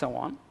life and so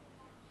on.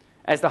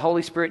 As the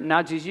Holy Spirit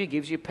nudges you,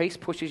 gives you peace,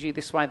 pushes you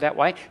this way, that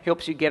way,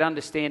 helps you get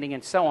understanding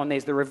and so on.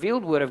 There's the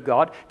revealed Word of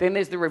God. Then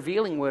there's the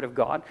revealing Word of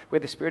God, where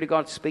the Spirit of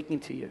God is speaking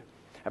to you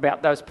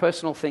about those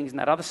personal things and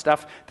that other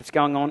stuff that's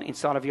going on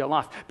inside of your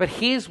life. But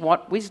here's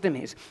what wisdom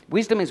is.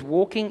 Wisdom is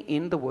walking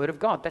in the Word of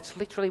God. That's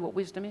literally what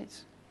wisdom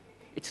is.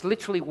 It's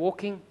literally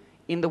walking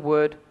in the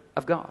Word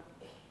of God.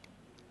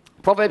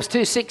 Proverbs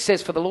 2:6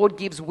 says, for the Lord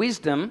gives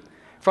wisdom,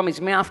 from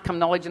his mouth come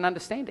knowledge and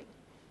understanding.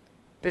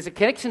 There's a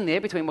connection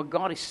there between what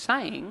God is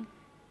saying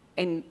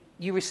and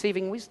you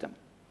receiving wisdom.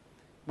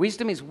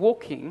 Wisdom is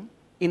walking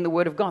in the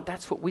Word of God.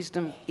 That's what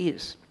wisdom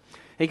is.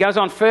 He goes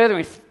on further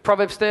in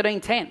Proverbs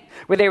 13:10,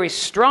 where there is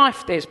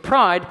strife, there's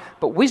pride,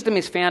 but wisdom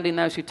is found in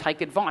those who take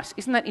advice.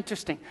 Isn't that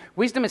interesting?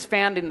 Wisdom is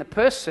found in the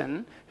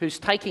person who's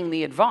taking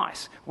the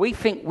advice. We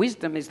think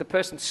wisdom is the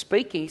person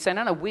speaking. He's saying,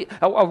 no,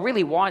 a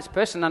really wise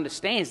person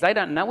understands. They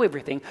don't know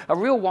everything. A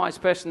real wise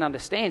person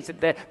understands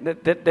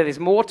that there's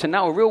more to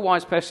know. A real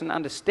wise person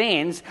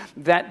understands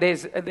that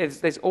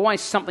there's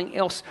always something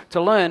else to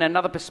learn,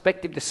 another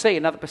perspective to see,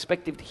 another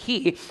perspective to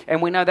hear,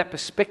 and we know that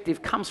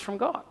perspective comes from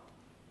God.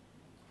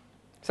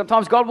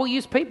 Sometimes God will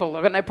use people.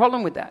 I've got no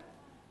problem with that.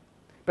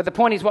 But the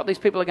point is what these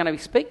people are going to be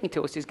speaking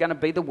to us is going to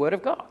be the Word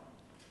of God.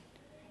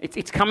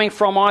 It's coming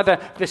from either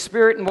the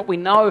Spirit and what we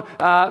know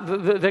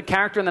the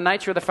character and the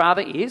nature of the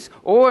Father is,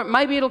 or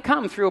maybe it'll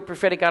come through a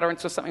prophetic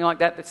utterance or something like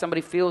that somebody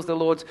feels the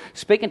Lord's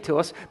speaking to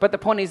us. But the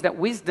point is that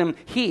wisdom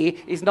here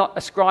is not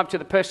ascribed to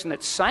the person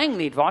that's saying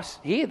the advice.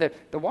 Here,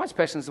 the wise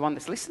person is the one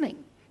that's listening.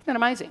 Isn't that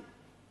amazing?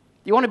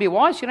 You want to be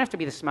wise? You don't have to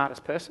be the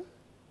smartest person.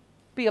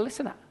 Be a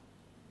listener.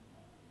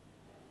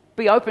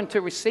 Be open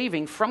to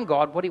receiving from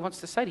God what he wants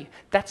to say to you.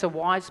 That's a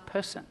wise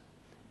person.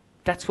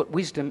 That's what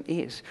wisdom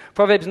is.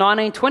 Proverbs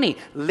 19:20,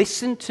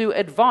 listen to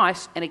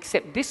advice and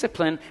accept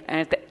discipline, and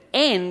at the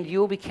end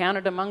you will be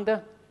counted among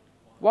the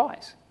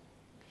wise.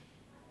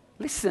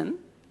 Listen.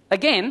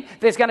 Again,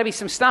 there's going to be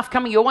some stuff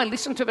coming your way.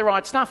 Listen to the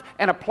right stuff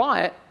and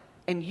apply it,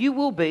 and you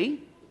will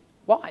be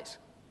wise.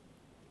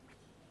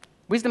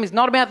 Wisdom is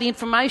not about the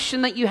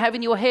information that you have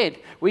in your head.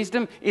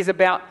 Wisdom is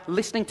about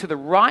listening to the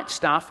right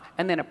stuff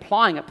and then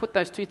applying it. Put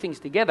those two things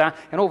together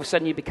and all of a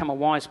sudden you become a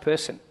wise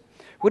person.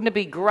 Wouldn't it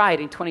be great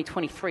in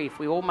 2023 if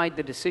we all made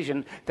the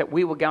decision that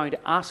we were going to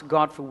ask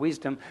God for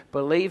wisdom,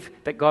 believe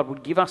that God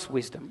would give us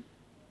wisdom,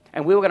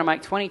 and we were going to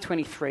make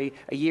 2023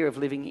 a year of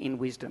living in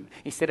wisdom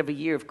instead of a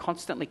year of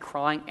constantly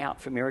crying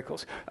out for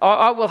miracles.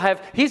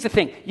 Here's the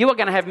thing, you are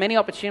going to have many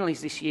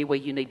opportunities this year where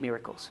you need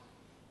miracles.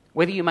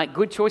 Whether you make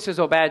good choices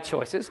or bad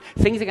choices,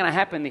 things are going to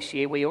happen this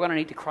year where you're going to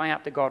need to cry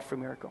out to God for a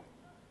miracle.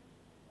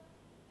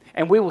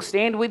 And we will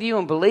stand with you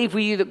and believe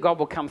with you that God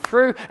will come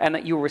through and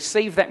that you'll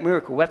receive that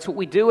miracle. That's what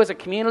we do as a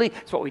community.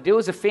 It's what we do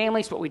as a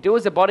family. It's what we do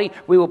as a body.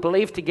 We will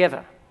believe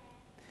together.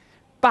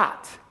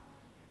 But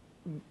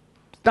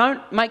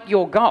don't make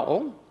your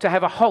goal to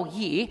have a whole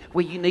year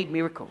where you need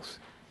miracles.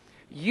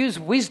 Use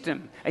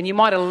wisdom and you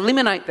might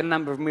eliminate the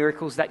number of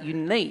miracles that you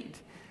need.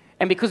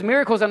 And because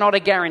miracles are not a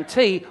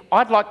guarantee,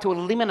 I'd like to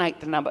eliminate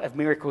the number of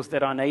miracles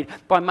that I need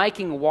by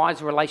making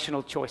wise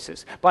relational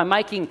choices, by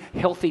making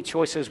healthy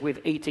choices with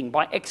eating,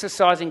 by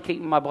exercising,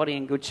 keeping my body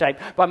in good shape,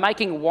 by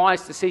making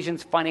wise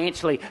decisions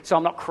financially so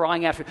I'm not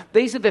crying out for it.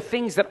 These are the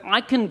things that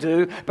I can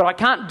do, but I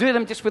can't do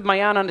them just with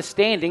my own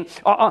understanding.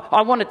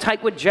 I want to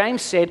take what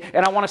James said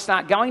and I want to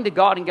start going to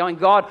God and going,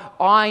 God,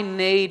 I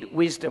need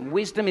wisdom.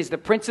 Wisdom is the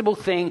principal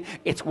thing.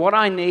 It's what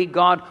I need.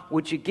 God,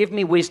 would you give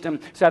me wisdom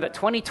so that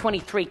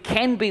 2023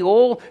 can be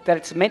all that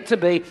it's meant to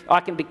be. I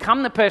can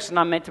become the person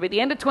I'm meant to be. At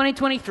the end of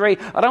 2023,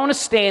 I don't want to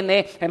stand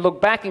there and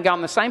look back and go,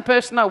 I'm the same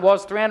person I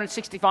was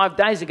 365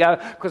 days ago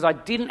because I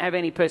didn't have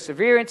any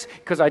perseverance,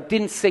 because I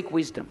didn't seek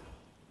wisdom,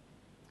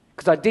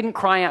 because I didn't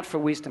cry out for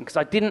wisdom, because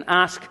I didn't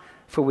ask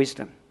for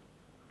wisdom.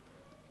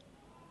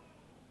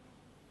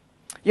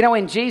 You know,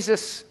 when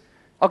Jesus...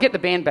 I'll get the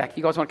band back.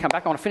 You guys want to come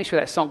back? I want to finish with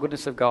that song,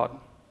 Goodness of God.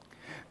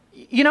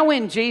 You know,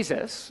 when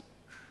Jesus...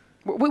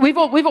 We've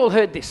all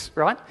heard this,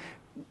 right?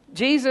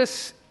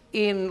 Jesus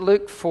in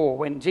Luke 4,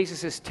 when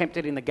Jesus is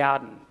tempted in the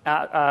garden,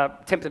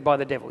 tempted by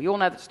the devil. You all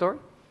know that story?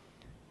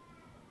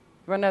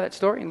 Everyone know that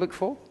story in Luke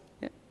 4?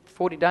 Yeah.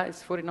 40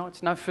 days, 40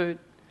 nights, no food.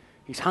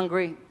 He's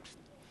hungry.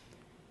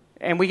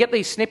 And we get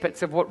these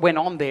snippets of what went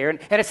on there. And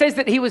it says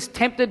that he was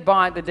tempted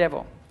by the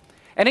devil.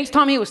 And each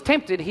time he was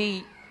tempted,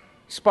 he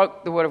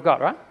spoke the word of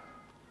God, right?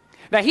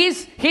 Now,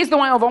 here's the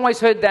way I've always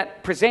heard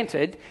that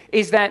presented,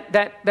 is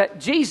that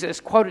Jesus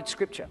quoted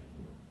Scripture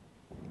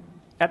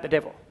at the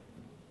devil.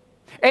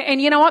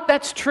 And you know what?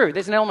 That's true.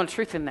 There's an element of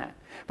truth in that.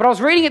 But I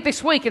was reading it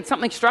this week and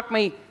something struck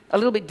me a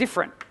little bit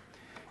different.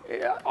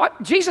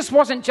 Jesus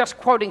wasn't just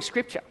quoting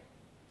Scripture.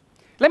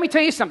 Let me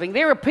tell you something.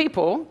 There are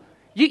people,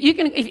 you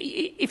can,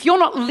 if you're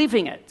not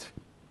living it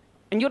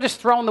and you're just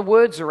throwing the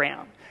words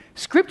around,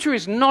 Scripture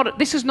is not,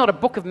 this is not a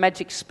book of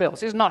magic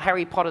spells. This is not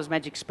Harry Potter's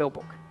magic spell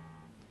book.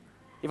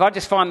 If I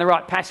just find the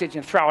right passage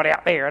and throw it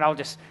out there and I'll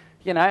just,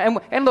 you know,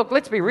 and look,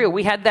 let's be real.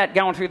 We had that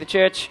going through the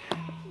church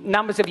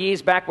numbers of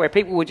years back where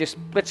people would just,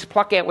 let's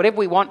pluck out whatever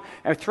we want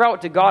and throw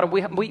it to God, and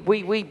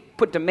we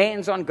put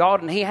demands on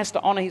God and he has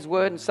to honour his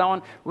word and so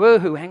on.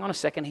 Woohoo, hang on a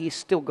second, he is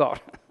still God.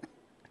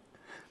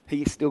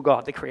 He is still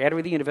God, the creator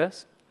of the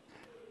universe.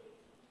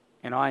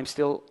 And I am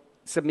still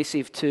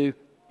submissive to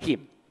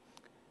him.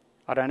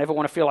 I don't ever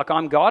want to feel like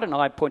I'm God and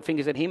I point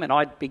fingers at him and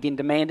I begin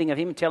demanding of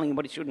him and telling him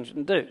what he should and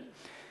shouldn't do.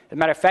 As a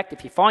matter of fact,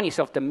 if you find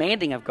yourself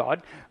demanding of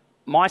God,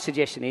 my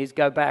suggestion is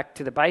go back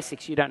to the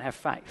basics. You don't have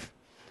faith.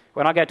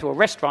 When I go to a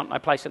restaurant and I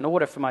place an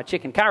order for my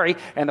chicken curry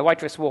and the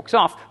waitress walks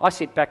off, I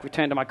sit back,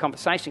 return to my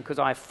conversation because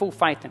I have full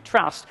faith and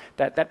trust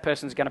that that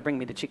person's going to bring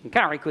me the chicken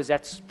curry because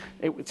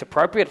it's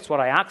appropriate, it's what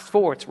I asked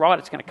for, it's right,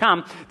 it's going to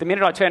come. The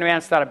minute I turn around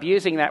and start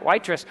abusing that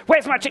waitress,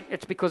 where's my chicken?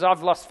 It's because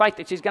I've lost faith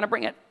that she's going to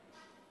bring it.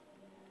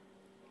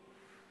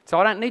 So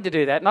I don't need to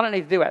do that, and I don't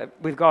need to do it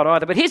with God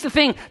either. But here's the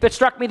thing that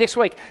struck me this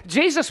week.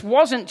 Jesus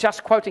wasn't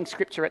just quoting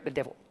Scripture at the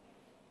devil.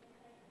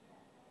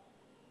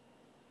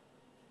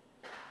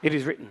 It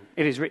is written,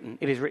 it is written,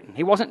 it is written.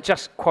 He wasn't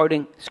just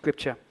quoting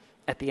Scripture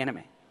at the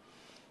enemy.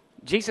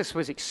 Jesus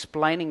was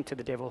explaining to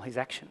the devil his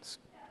actions.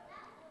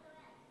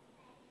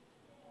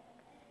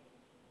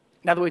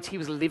 In other words, he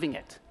was living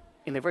it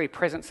in the very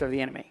presence of the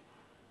enemy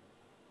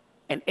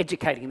and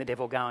educating the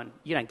devil, going,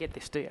 you don't get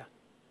this, do you?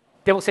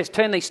 The devil says,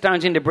 turn these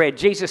stones into bread.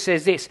 Jesus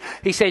says this.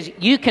 He says,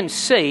 you can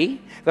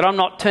see that I'm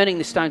not turning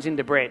the stones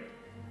into bread.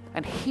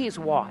 And here's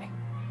why.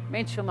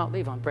 Man shall not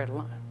live on bread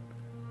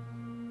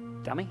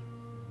alone. Dummy.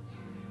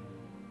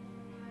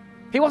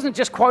 He wasn't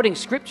just quoting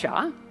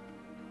Scripture.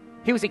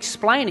 He was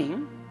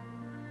explaining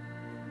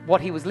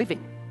what he was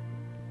living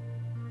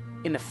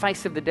in the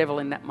face of the devil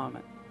in that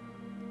moment.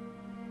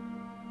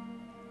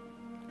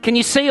 Can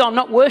you see I'm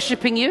not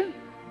worshipping you?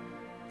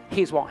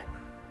 Here's why.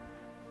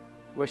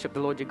 Worship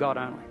the Lord your God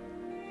only.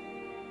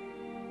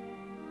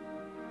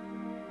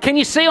 Can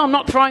you see I'm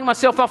not throwing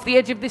myself off the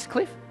edge of this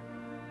cliff?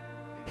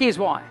 Here's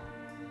why.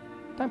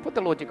 Don't put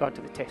the Lord your God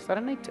to the test. I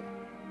don't need to.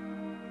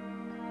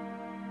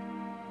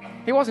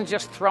 He wasn't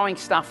just throwing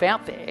stuff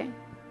out there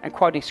and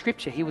quoting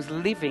Scripture. He was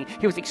living.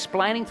 He was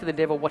explaining to the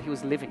devil what he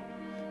was living.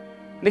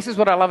 And this is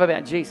what I love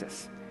about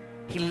Jesus.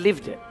 He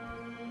lived it.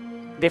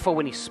 Therefore,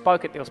 when he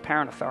spoke it, there was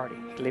power and authority.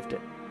 He lived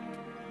it.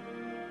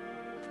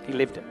 He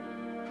lived it.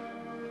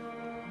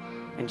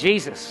 And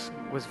Jesus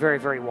was very,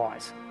 very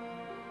wise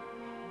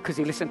because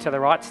he listened to the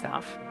right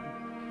stuff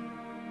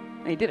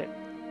and he did it.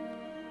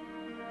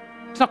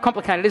 It's not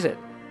complicated, is it?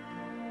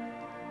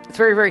 It's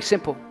very, very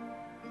simple.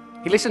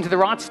 He listened to the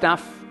right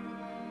stuff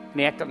and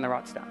he acted on the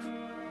right stuff.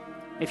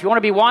 If you want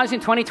to be wise in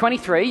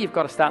 2023, you've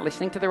got to start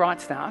listening to the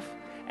right stuff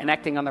and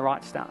acting on the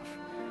right stuff.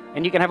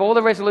 And you can have all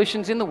the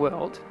resolutions in the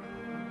world.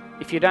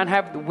 If you don't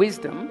have the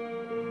wisdom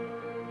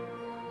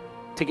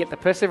to get the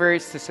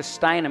perseverance to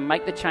sustain and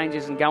make the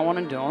changes and go on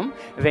and do them,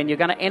 then you're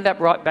going to end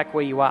up right back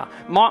where you are.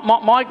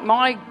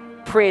 My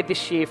prayer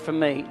this year for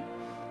me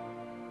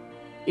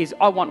is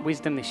I want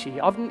wisdom this year.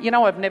 I've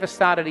never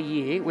started a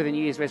year with a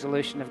New Year's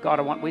resolution of God,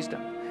 I want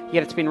wisdom.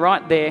 Yet it's been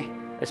right there,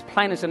 as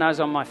plain as the nose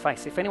on my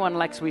face. If anyone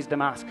lacks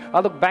wisdom, ask. I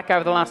look back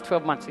over the last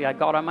 12 months and go,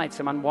 God, I made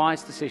some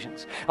unwise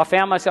decisions. I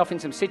found myself in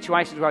some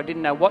situations where I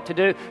didn't know what to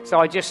do, so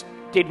I just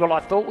did what I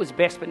thought was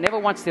best, but never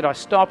once did I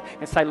stop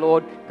and say,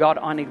 Lord, God,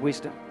 I need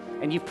wisdom.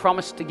 And you've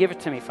promised to give it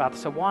to me, Father,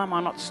 so why am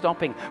I not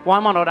stopping? Why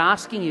am I not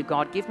asking you,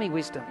 God, give me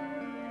wisdom?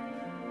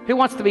 Who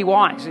wants to be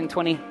wise in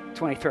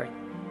 2023?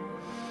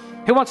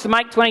 Who wants to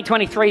make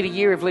 2023 the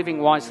year of living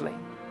wisely?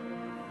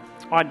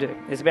 I do.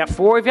 There's about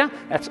 4 of you.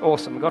 That's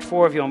awesome. We've got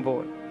 4 of you on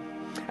board.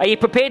 Are you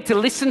prepared to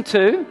listen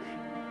to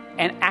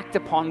and act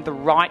upon the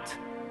right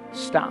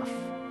stuff?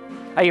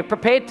 Are you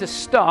prepared to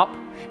stop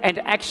and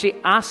to actually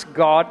ask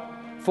God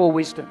for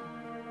wisdom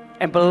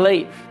and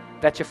believe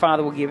that your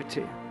Father will give it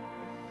to you?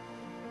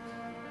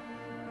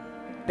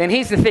 Then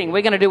here's the thing.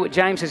 We're going to do what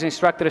James has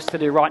instructed us to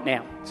do right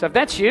now. So if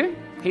that's you,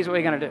 here's what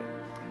we're going to do.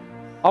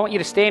 I want you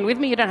to stand with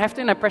me. You don't have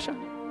to, no pressure.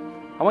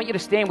 I want you to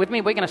stand with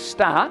me. We're going to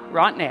start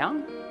right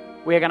now.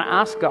 We're going to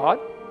ask God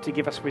to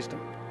give us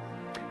wisdom.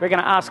 We're going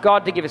to ask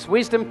God to give us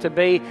wisdom to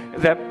be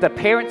the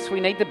parents we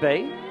need to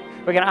be.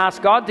 We're going to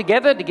ask God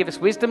together to give us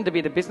wisdom to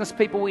be the business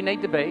people we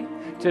need to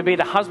be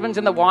the husbands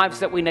and the wives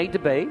that we need to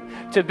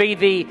be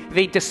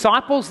the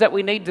disciples that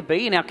we need to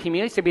be in our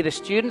communities, to be the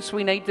students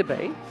we need to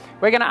be.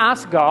 We're going to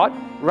ask God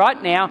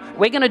right now,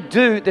 we're going to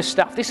do the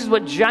stuff. This is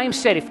what James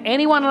said. If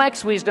anyone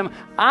lacks wisdom,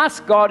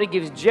 ask God who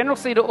gives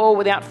generously to all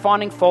without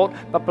finding fault,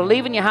 but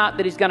believe in your heart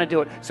that he's going to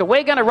do it. So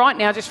we're going to right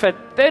now, just for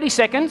 30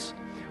 seconds,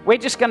 we're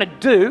just going to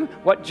do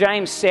what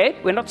James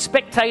said. We're not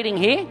spectating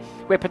here.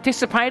 We're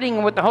participating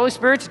in what the Holy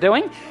Spirit's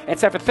doing. And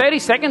so for 30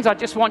 seconds, I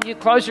just want you to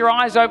close your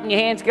eyes, open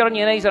your hands, get on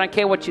your knees. I don't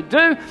care what you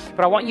do,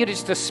 but I want you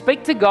just to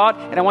speak to God,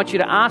 and I want you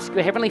to ask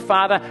the Heavenly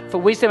Father for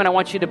wisdom, and I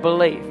want you to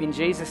believe in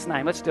Jesus'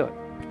 name. Let's do it.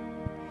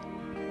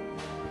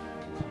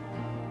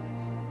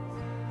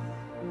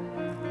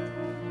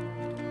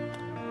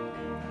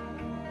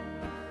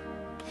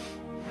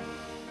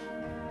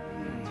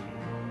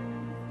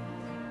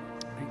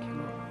 Thank you,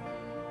 Lord.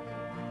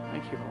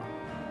 Thank you, Lord.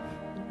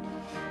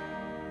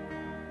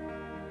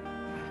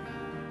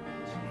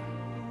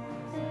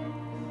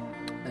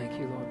 Thank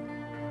you, Lord.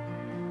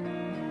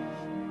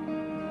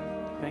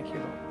 Thank you,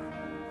 Lord.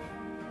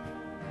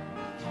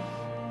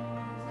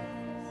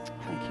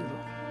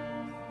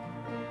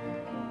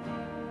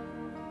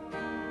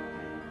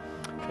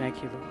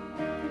 Thank you, Lord.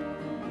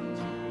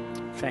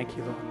 Thank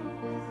you,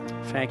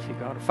 Lord. Thank you,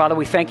 God. Father,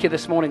 we thank you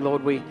this morning,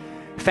 Lord. We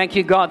thank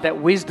you, God,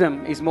 that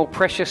wisdom is more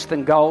precious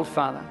than gold,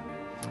 Father.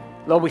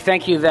 Lord, we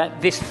thank you that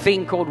this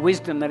thing called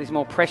wisdom that is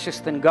more precious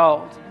than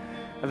gold,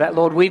 that,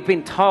 Lord, we've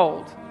been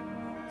told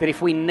that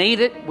if we need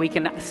it, we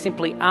can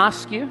simply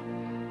ask you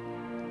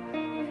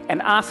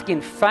and ask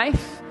in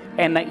faith,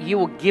 and that you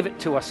will give it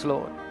to us,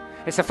 Lord.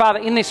 And so, Father,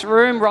 in this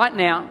room right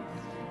now,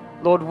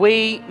 Lord,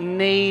 we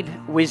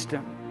need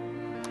wisdom.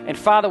 And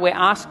Father, we're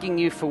asking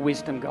you for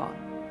wisdom, God.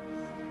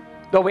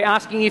 Lord, we're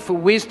asking you for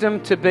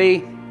wisdom to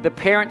be the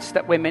parents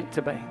that we're meant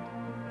to be.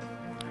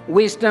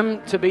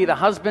 Wisdom to be the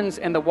husbands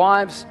and the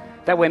wives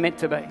that we're meant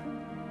to be.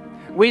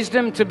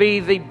 Wisdom to be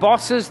the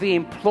bosses, the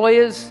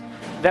employers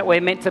that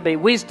we're meant to be.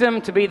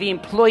 Wisdom to be the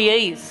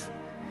employees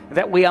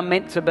that we are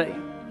meant to be.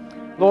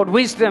 Lord,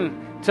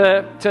 wisdom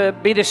to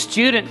be the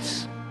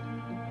students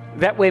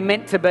that we're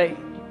meant to be.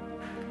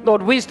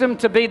 Lord, wisdom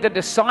to be the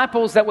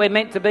disciples that we're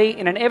meant to be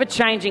in an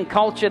ever-changing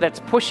culture that's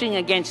pushing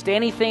against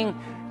anything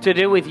to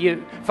do with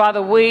you.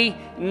 Father, we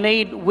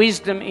need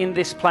wisdom in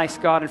this place,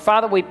 God. And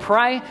Father, we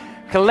pray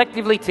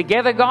collectively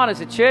together, God,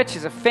 as a church,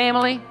 as a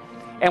family,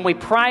 and we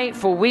pray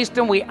for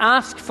wisdom. We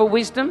ask for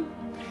wisdom,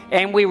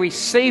 and we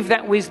receive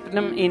that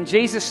wisdom in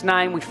Jesus'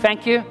 name. We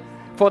thank you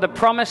for the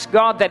promise,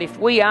 God, that if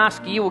we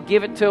ask, you will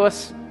give it to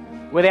us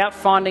without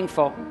finding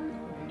fault.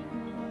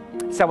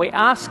 So we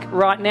ask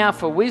right now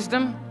for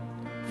wisdom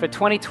for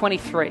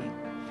 2023.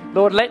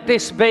 Lord, let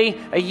this be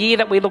a year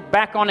that we look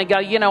back on and go,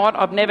 you know what,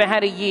 I've never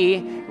had a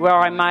year where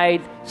I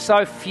made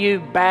so few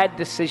bad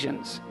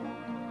decisions,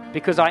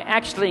 because I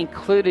actually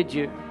included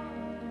you.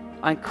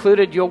 I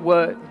included your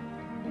word.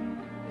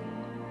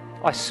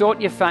 I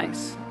sought your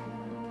face.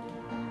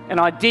 And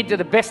I did, to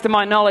the best of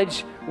my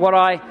knowledge, what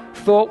I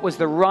thought was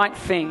the right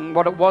thing,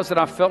 what it was that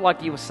I felt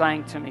like you were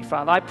saying to me,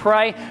 Father. I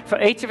pray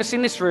for each of us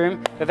in this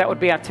room that would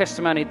be our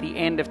testimony at the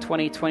end of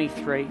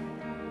 2023.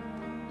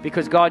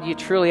 Because, God, you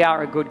truly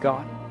are a good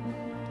God.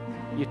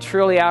 You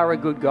truly are a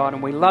good God.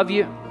 And we love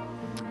you,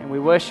 and we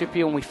worship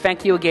you, and we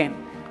thank you again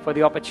for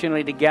the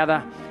opportunity to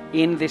gather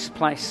in this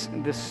place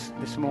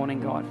this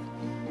morning, God.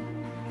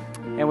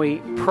 And we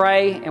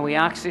pray and we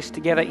ask this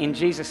together in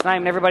Jesus' name.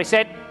 And everybody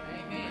said,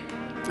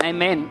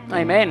 Amen. Amen.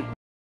 Amen.